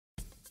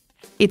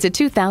It's a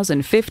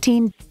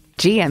 2015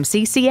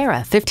 GMC Sierra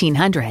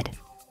 1500.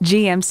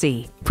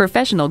 GMC,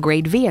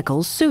 professional-grade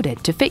vehicles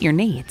suited to fit your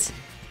needs.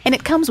 And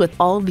it comes with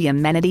all the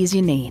amenities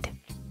you need.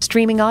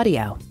 Streaming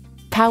audio,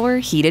 power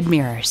heated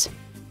mirrors,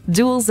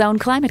 dual zone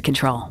climate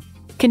control,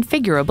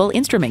 configurable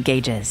instrument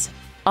gauges,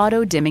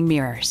 auto dimming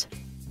mirrors,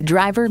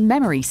 driver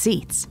memory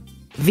seats,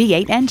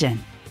 V8 engine,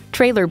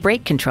 trailer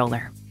brake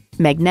controller,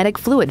 magnetic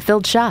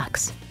fluid-filled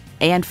shocks,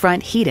 and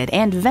front heated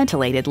and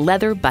ventilated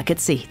leather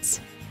bucket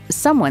seats.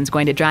 Someone's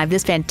going to drive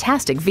this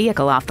fantastic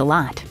vehicle off the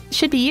lot.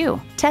 Should be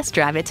you. Test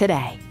drive it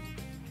today.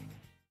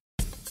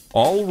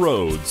 All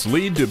roads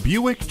lead to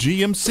Buick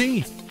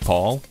GMC.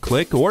 Call,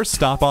 click, or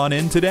stop on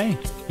in today.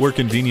 We're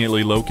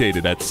conveniently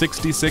located at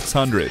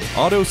 6600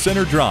 Auto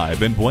Center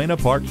Drive in Buena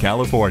Park,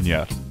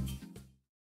 California.